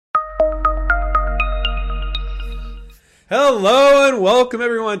Hello and welcome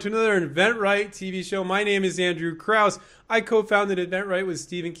everyone to another InventRight TV show. My name is Andrew Krause. I co-founded InventRight with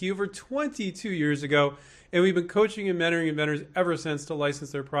Stephen Key over 22 years ago, and we've been coaching and mentoring inventors ever since to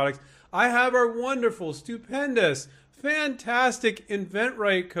license their products. I have our wonderful, stupendous, fantastic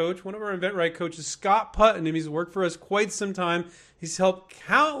InventRight coach, one of our InventRight coaches, Scott Putnam. He's worked for us quite some time. He's helped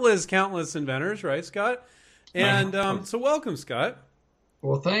countless inventors, right, Scott? And so welcome, Scott.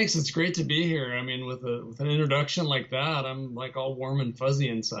 Well, thanks. It's great to be here. I mean, with an introduction like that, I'm like all warm and fuzzy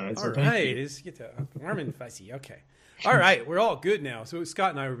inside. So all right, let's get to warm and fuzzy. Okay. All right, we're all good now. So Scott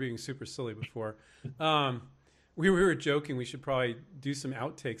and I were being super silly before. We were joking we should probably do some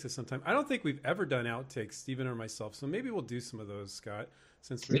outtakes at some time. I don't think we've ever done outtakes, Stephen or myself. So maybe we'll do some of those, Scott,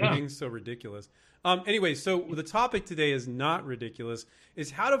 since we're being so ridiculous. Anyway, so the topic today is not ridiculous. Is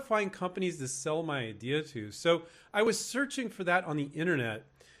how to find companies to sell my idea to. So I was searching for that on the internet.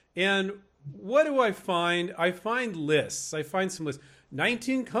 And what do I find? I find lists. I find some lists.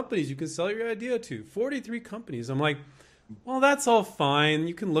 19 companies you can sell your idea to. 43 companies. I'm like, well, that's all fine.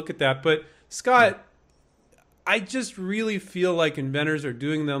 You can look at that. But Scott, I just really feel like inventors are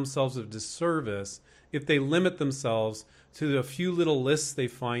doing themselves a disservice if they limit themselves to the few little lists they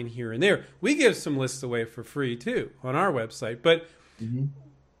find here and there. We give some lists away for free too on our website. But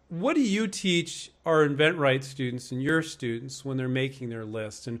what do you teach our InventRight students and your students when they're making their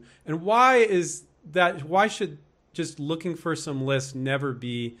list? And why is that? Why should just looking for some lists never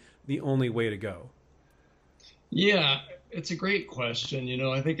be the only way to go? Yeah, it's a great question. You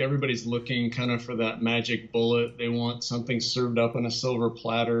know, I think everybody's looking kind of for that magic bullet. They want something served up on a silver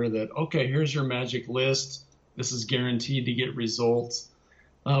platter that, okay, here's your magic list. This is guaranteed to get results.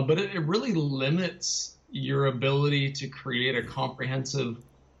 But it really limits your ability to create a comprehensive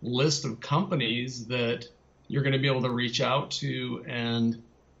list of companies that you're going to be able to reach out to and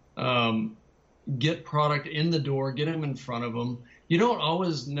get product in the door, get them in front of them. You don't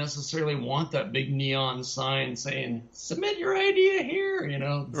always necessarily want that big neon sign saying, submit your idea here, you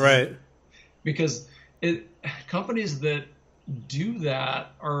know. Right. Because companies that do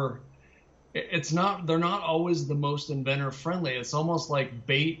that they're not always the most inventor friendly. It's almost like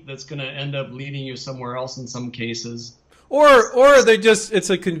bait that's going to end up leading you somewhere else in some cases. Or it's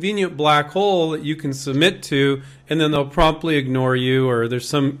a convenient black hole that you can submit to, and then they'll promptly ignore you, or there's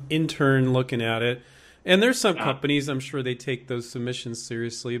some intern looking at it. And there's some companies, I'm sure they take those submissions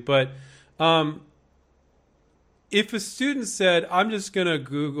seriously. But if a student said, I'm just going to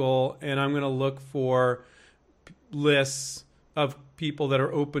Google and I'm going to look for lists of people that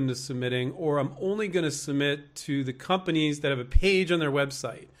are open to submitting, or I'm only going to submit to the companies that have a page on their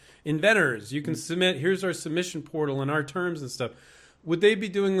website. Inventors, you can submit, here's our submission portal and our terms and stuff. Would they be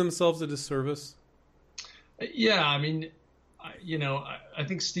doing themselves a disservice? Yeah, I mean, I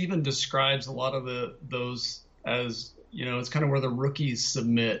think Stephen describes a lot of those as, it's kind of where the rookies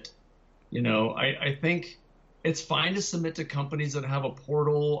submit. I think it's fine to submit to companies that have a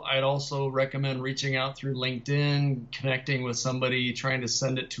portal. I'd also recommend reaching out through LinkedIn, connecting with somebody, trying to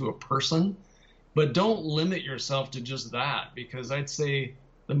send it to a person. But don't limit yourself to just that, because I'd say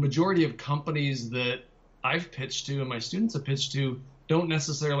the majority of companies that I've pitched to and my students have pitched to don't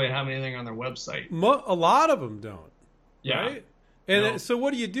necessarily have anything on their website. A lot of them don't. Yeah. Right? And so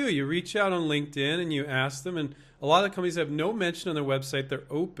what do? You reach out on LinkedIn and you ask them, and a lot of the companies have no mention on their website. They're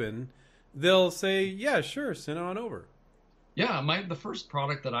open. They'll say, yeah, sure, send it on over. Yeah, the first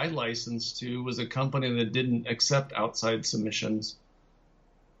product that I licensed to was a company that didn't accept outside submissions.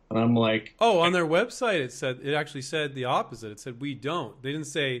 And I'm like... Oh, on their website it actually said the opposite. It said we don't. They didn't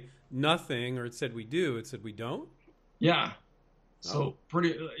say nothing, or it said we do. It said we don't? Yeah. So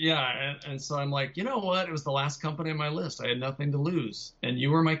and so I'm like, you know what? It was the last company on my list. I had nothing to lose. And you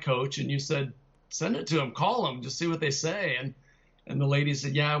were my coach, and you said, send it to them, call them, just see what they say. And the lady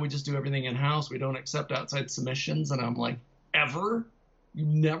said, yeah, we just do everything in-house. We don't accept outside submissions. And I'm like, ever? You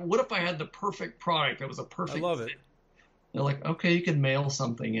never? What if I had the perfect product that was a perfect I love fit? it. They're like, okay, you can mail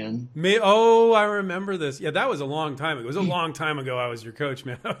something in. I remember this. Yeah, that was a long time ago. It was a long time ago I was your coach,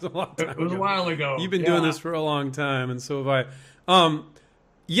 man. That was a long time ago. It was a while ago. You've been doing this for a long time, and so have I.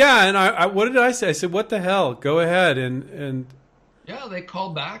 And I what did I say? I said, what the hell? Go ahead. And yeah, they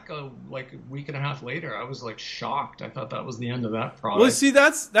called back like a week and a half later. I was like shocked. I thought that was the end of that product. Well, see,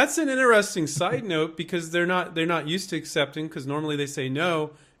 that's an interesting side note, because they're not used to accepting, because normally they say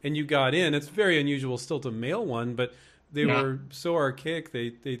no, and you got in. It's very unusual still to mail one, but they were so archaic.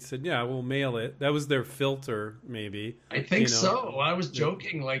 They said, yeah, we'll mail it. That was their filter, maybe. I think so. I was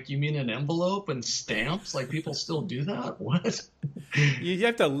joking. Like, you mean an envelope and stamps? Like, people still do that? What? You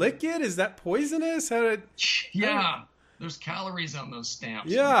have to lick it? Is that poisonous? Yeah. There's calories on those stamps.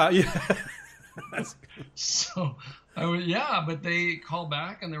 Yeah. So, yeah, but they called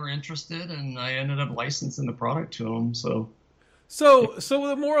back and they were interested, and I ended up licensing the product to them. So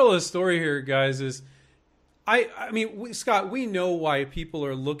the moral of the story here, guys, is I mean, Scott, we know why people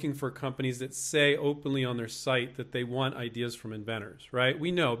are looking for companies that say openly on their site that they want ideas from inventors, right?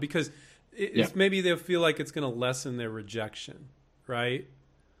 We know because maybe they'll feel like it's going to lessen their rejection, right?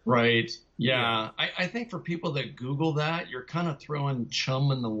 Right. Yeah. I think for people that Google that, you're kind of throwing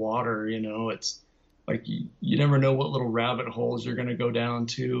chum in the water. It's like you never know what little rabbit holes you're going to go down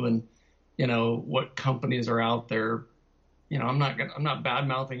to, and what companies are out there. I'm not bad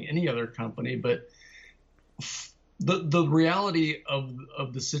mouthing any other company, but the reality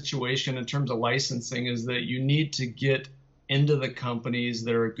of the situation in terms of licensing is that you need to get into the companies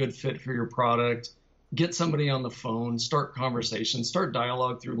that are a good fit for your product, get somebody on the phone, start conversations, start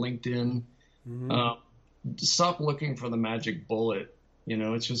dialogue through LinkedIn. Stop looking for the magic bullet.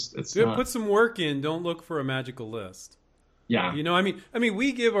 It's not. Put some work in. Don't look for a magical list. Yeah. I mean,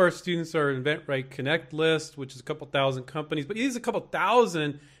 we give our students our InventRight Connect list, which is a couple thousand companies, but it is a couple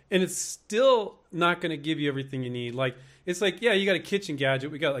thousand, and it's still not going to give you everything you need. Like, it's like, yeah, you got a kitchen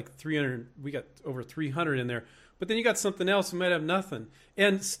gadget. We got like 300, we got over 300 in there, but then you got something else that might have nothing.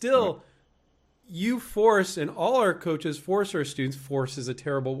 And still, you force, and all our coaches force our students, force is a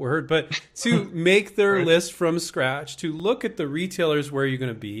terrible word, but to make their list from scratch, to look at the retailers where you're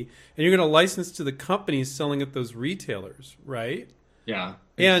going to be, and you're going to license to the companies selling at those retailers, right? Yeah.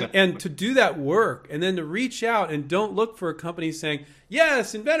 And to do that work, and then to reach out and don't look for a company saying,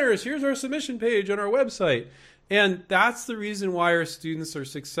 yes, inventors, here's our submission page on our website. And that's the reason why our students are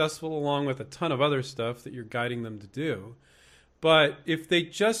successful, along with a ton of other stuff that you're guiding them to do. But if they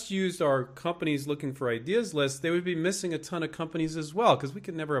just used our companies looking for ideas list, they would be missing a ton of companies as well, because we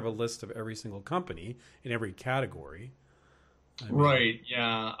could never have a list of every single company in every category. Right.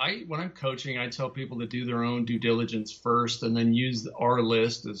 Yeah. When I'm coaching, I tell people to do their own due diligence first, and then use our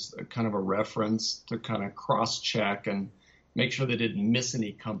list as a kind of a reference to kind of cross-check and make sure they didn't miss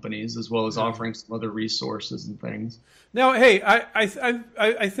any companies, as well as offering some other resources and things. Now, hey,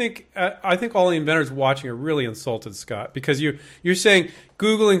 I think all the inventors watching are really insulted, Scott, because you're saying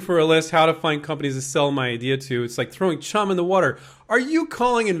Googling for a list how to find companies to sell my idea to. It's like throwing chum in the water. Are you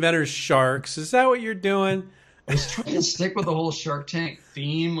calling inventors sharks? Is that what you're doing? I was trying to stick with the whole Shark Tank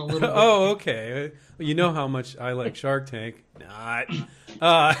theme a little bit. Oh, okay. You know how much I like Shark Tank. Not.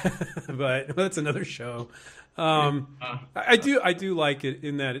 But that's another show. I do like it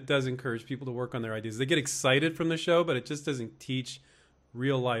in that it does encourage people to work on their ideas. They get excited from the show, but it just doesn't teach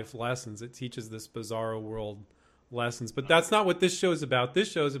real life lessons. It teaches this bizarro world lessons. But that's not what this show is about. This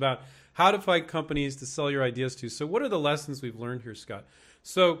show is about how to find companies to sell your ideas to. So what are the lessons we've learned here, Scott?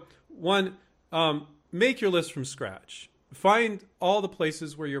 So one, make your list from scratch. Find all the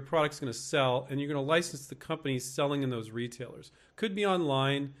places where your product's going to sell, and you're going to license the companies selling in those retailers. Could be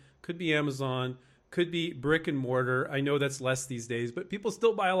online, could be Amazon, could be brick and mortar. I know that's less these days, but people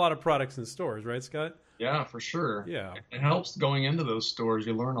still buy a lot of products in stores, right, Scott? Yeah, for sure. Yeah. It helps going into those stores.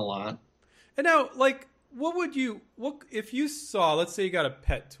 You learn a lot. And now, like, what if you saw, let's say you got a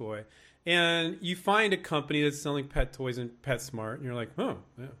pet toy, and you find a company that's selling pet toys in PetSmart, and you're like, oh,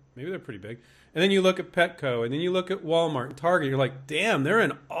 yeah, maybe they're pretty big. And then you look at Petco, and then you look at Walmart and Target. You're like, damn, they're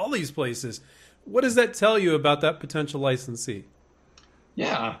in all these places. What does that tell you about that potential licensee?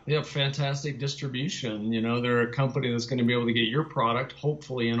 Yeah, they have fantastic distribution. They're a company that's going to be able to get your product,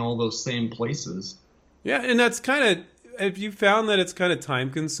 hopefully, in all those same places. Yeah, and that's kind of, have you found that it's kind of time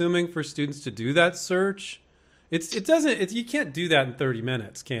consuming for students to do that search? You can't do that in 30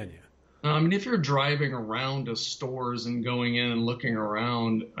 minutes, can you? I mean, if you're driving around to stores and going in and looking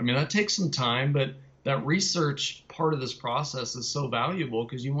around, I mean, that takes some time, but that research part of this process is so valuable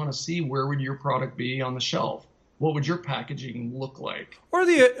because you want to see where would your product be on the shelf? What would your packaging look like? Or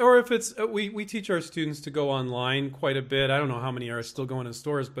if it's, we teach our students to go online quite a bit. I don't know how many are still going in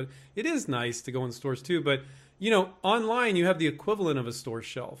stores, but it is nice to go in stores too. But, online you have the equivalent of a store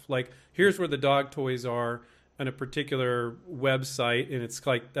shelf. Like, here's where the dog toys are on a particular website, and it's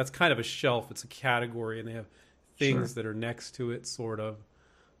like that's kind of a shelf. It's a category, and they have things that are next to it, sort of.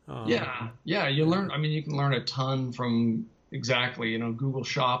 Yeah. You learn. I mean, you can learn a ton from exactly Google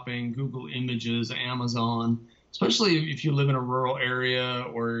Shopping, Google Images, Amazon. Especially if you live in a rural area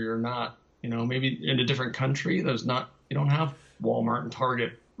or you're not, maybe in a different country. You don't have Walmart and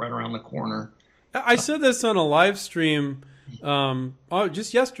Target right around the corner. I said this on a live stream.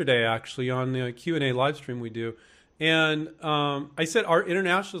 Just yesterday, actually, on the Q&A live stream we do. And I said our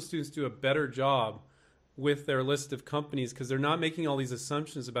international students do a better job with their list of companies because they're not making all these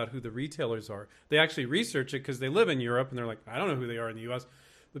assumptions about who the retailers are. They actually research it because they live in Europe, and they're like, I don't know who they are in the U.S.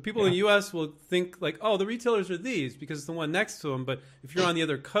 But people in the U.S. will think like, oh, the retailers are these because it's the one next to them. But if you're on the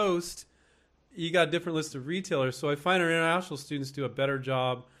other coast, you got a different list of retailers. So I find our international students do a better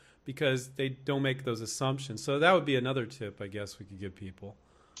job because they don't make those assumptions. So that would be another tip, I guess, we could give people.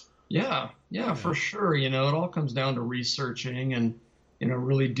 Yeah, for sure. You know, it all comes down to researching and, you know,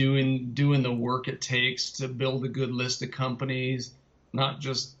 really doing the work it takes to build a good list of companies, not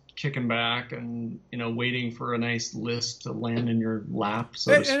just kicking back and, you know, waiting for a nice list to land in your lap.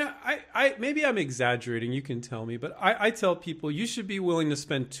 So and I maybe I'm exaggerating, you can tell me, but I tell people you should be willing to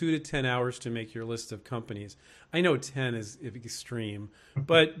spend 2 to 10 hours to make your list of companies. I know 10 is extreme,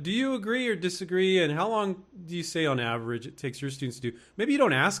 but do you agree or disagree? And how long do you say on average it takes your students to do? Maybe you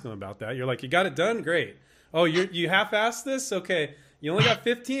don't ask them about that. You're like, you got it done? Great. Oh, you half-assed this? Okay. You only got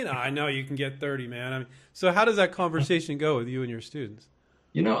 15? I know you can get 30, man. I mean, so how does that conversation go with you and your students?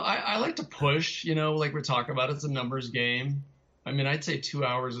 You know, I like to push, you know, like we're talking about, it's a numbers game. I mean, I'd say 2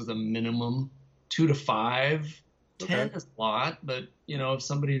 hours is a minimum, 2 to 5. Okay. 10 is a lot, but, you know, if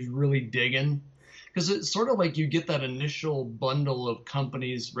somebody's really digging, because it's sort of like you get that initial bundle of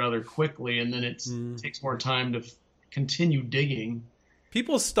companies rather quickly, and then it takes more time to continue digging.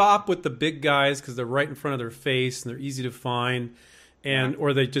 People stop with the big guys because they're right in front of their face and they're easy to find, and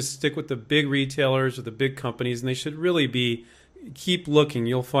or they just stick with the big retailers or the big companies, and they should really keep looking.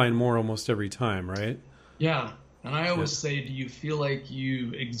 You'll find more almost every time, right? Yeah. And I always say, do you feel like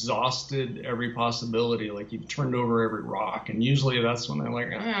you've exhausted every possibility, like you've turned over every rock? And usually that's when they're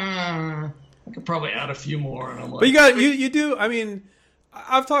like, I could probably add a few more. And I'm like, but you do. I mean,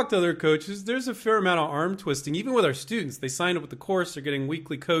 I've talked to other coaches. There's a fair amount of arm twisting, even with our students. They sign up with the course. They're getting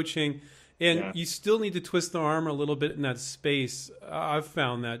weekly coaching. And you still need to twist the arm a little bit in that space. I've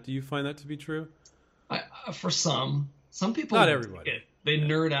found that. Do you find that to be true? For some people, not everybody. They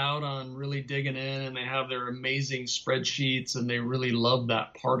nerd out on really digging in, and they have their amazing spreadsheets, and they really love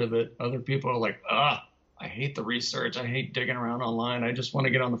that part of it. Other people are like, I hate the research. I hate digging around online. I just want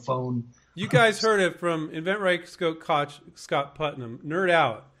to get on the phone. You guys heard it from InventRight coach Scott Putnam. Nerd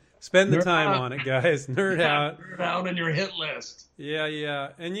out. Spend the time on it, guys. Nerd out. Nerd out in your hit list. Yeah.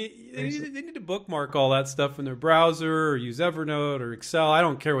 And they need to bookmark all that stuff in their browser or use Evernote or Excel. I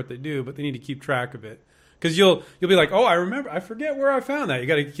don't care what they do, but they need to keep track of it. Because you'll be like, oh, I forget where I found that. You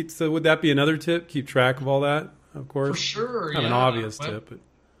got to keep. So would that be another tip? Keep track of all that, of course. For sure, kind of an obvious tip. But.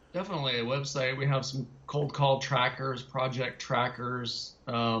 Definitely a website. We have some cold call trackers, project trackers.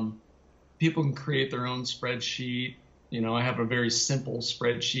 People can create their own spreadsheet. You know, I have a very simple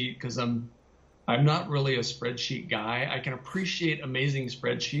spreadsheet because I'm not really a spreadsheet guy. I can appreciate amazing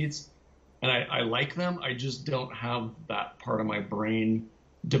spreadsheets, and I like them. I just don't have that part of my brain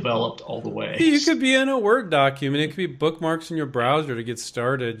developed all the way. You could be in a Word document. It could be bookmarks in your browser to get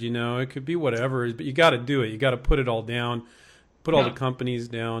started. You know, it could be whatever, but you got to do it. You got to put it all down, put all the companies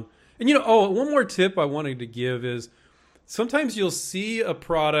down. And, you know, one more tip I wanted to give is sometimes you'll see a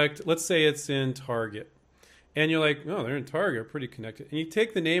product, let's say it's in Target, and you're like, oh, they're in Target, pretty connected. And you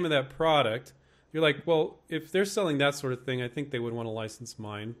take the name of that product. You're like, well, if they're selling that sort of thing, I think they would want to license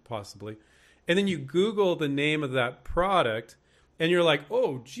mine, possibly. And then you Google the name of that product, and you're like,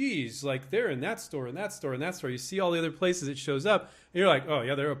 oh, geez, like they're in that store, and that store, and that store. You see all the other places it shows up, and you're like, oh,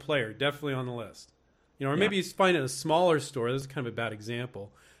 yeah, they're a player, definitely on the list. You know, or maybe you find it in a smaller store. This is kind of a bad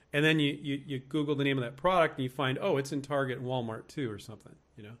example. And then you Google the name of that product, and you find, oh, it's in Target and Walmart too, or something.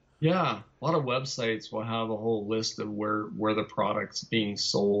 You know. Yeah, a lot of websites will have a whole list of where the product's being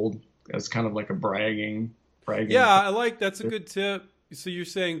sold as kind of like a bragging. Yeah, I like that's a good tip. So you're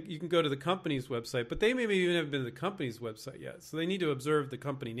saying you can go to the company's website, but they maybe even haven't been to the company's website yet. So they need to observe the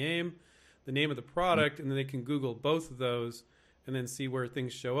company name, the name of the product, and then they can Google both of those and then see where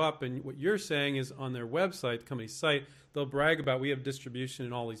things show up. And what you're saying is on their website, the company's site, they'll brag about we have distribution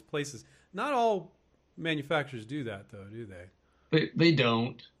in all these places. Not all manufacturers do that, though, do they? They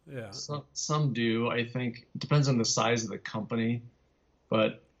don't. Yeah. Some do. I think it depends on the size of the company.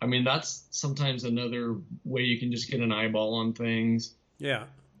 But, I mean, that's sometimes another way you can just get an eyeball on things. Yeah.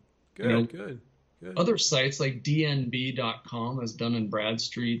 Good. Other sites like dnb.com, as Dun &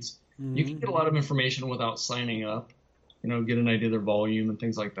 Bradstreet's, you can get a lot of information without signing up. You know, get an idea of their volume and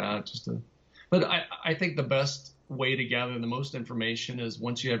things like that. But I think the best way to gather the most information is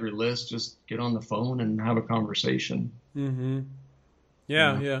once you have your list, just get on the phone and have a conversation. Mm-hmm.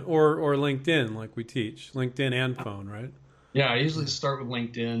 Yeah. Or LinkedIn, like we teach. LinkedIn and phone, right? Yeah, I usually start with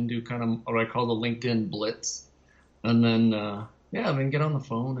LinkedIn, do kind of what I call the LinkedIn blitz, and then then get on the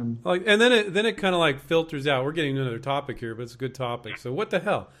phone and then it kind of like filters out. We're getting to another topic here, but it's a good topic. So what the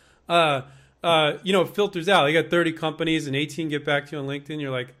hell? It filters out. You got 30 companies and 18 get back to you on LinkedIn.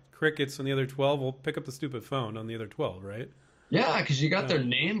 You're like crickets on the other 12. Well, pick up the stupid phone on the other 12, right? Yeah, because you got their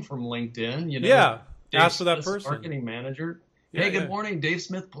name from LinkedIn. Yeah, Dave ask for that Smith's person. Marketing manager. Yeah, Hey, good morning, Dave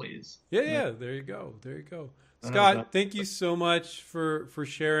Smith, please. Yeah. There you go. Scott, thank you so much for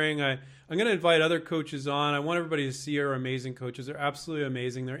sharing. I'm going to invite other coaches on. I want everybody to see our amazing coaches. They're absolutely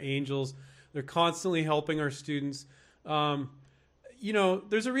amazing. They're angels. They're constantly helping our students.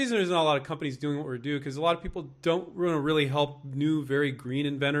 There's a reason there's not a lot of companies doing what we do, because a lot of people don't want to really help new, very green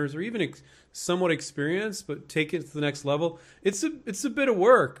inventors, or even somewhat experienced, but take it to the next level. It's a bit of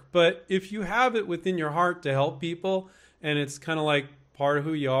work, but if you have it within your heart to help people, and it's kind of like part of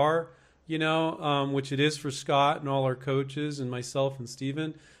who you are, which it is for Scott and all our coaches and myself and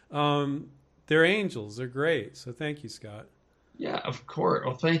Steven, they're angels. They're great. So thank you, Scott. Yeah, of course.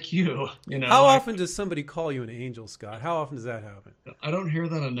 Well, thank you. How often does somebody call you an angel, Scott? How often does that happen? I don't hear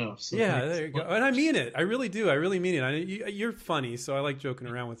that enough. So yeah, there you go. And I mean it. I really do. I really mean it. You're funny, so I like joking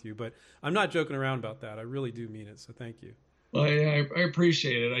around with you, but I'm not joking around about that. I really do mean it. So thank you. Well, I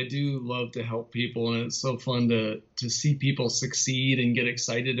appreciate it. I do love to help people, and it's so fun to see people succeed and get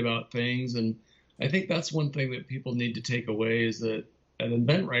excited about things. And I think that's one thing that people need to take away, is that at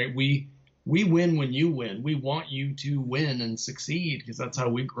InventRight, we win when you win. We want you to win and succeed, because that's how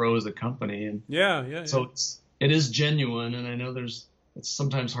we grow as a company. And so it is genuine, and I know it's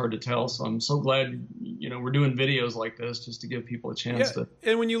sometimes hard to tell. So I'm so glad, we're doing videos like this just to give people a chance to.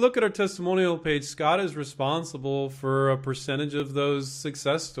 And when you look at our testimonial page, Scott is responsible for a percentage of those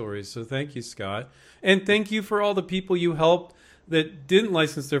success stories. So thank you, Scott. And thank you for all the people you helped that didn't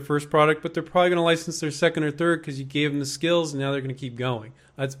license their first product, but they're probably going to license their second or third because you gave them the skills, and now they're going to keep going.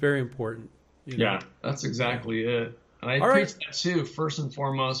 That's very important. Yeah, that's exactly it. And I preach that too. First and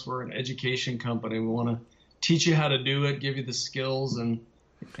foremost, we're an education company. We want to teach you how to do it, give you the skills, and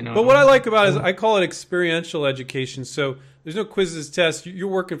But what I like about it is I call it experiential education. So there's no quizzes, tests. You're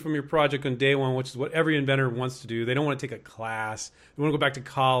working from your project on day one, which is what every inventor wants to do. They don't want to take a class. They want to go back to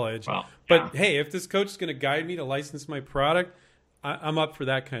college. But hey, if this coach is going to guide me to license my product, I'm up for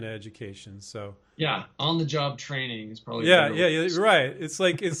that kind of education. So yeah, on the job training is probably you're right. It's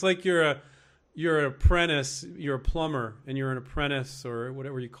like you're an apprentice, you're a plumber, and you're an apprentice or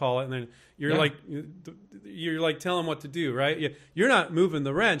whatever you call it, and then you're like telling them what to do, right? You're not moving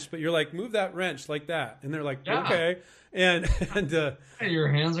the wrench, but you're like, move that wrench like that, and they're like, okay, and your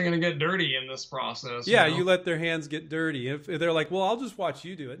hands are gonna get dirty in this process. You let their hands get dirty. If they're like, well, I'll just watch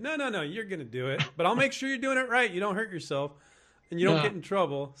you do it. No, you're gonna do it, but I'll make sure you're doing it right. You don't hurt yourself, and you don't get in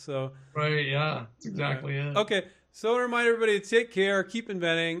trouble. So that's exactly it. Okay. So I remind everybody to take care, keep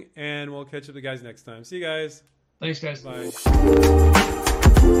inventing, and we'll catch up with you guys next time. See you guys. Thanks, guys. Bye.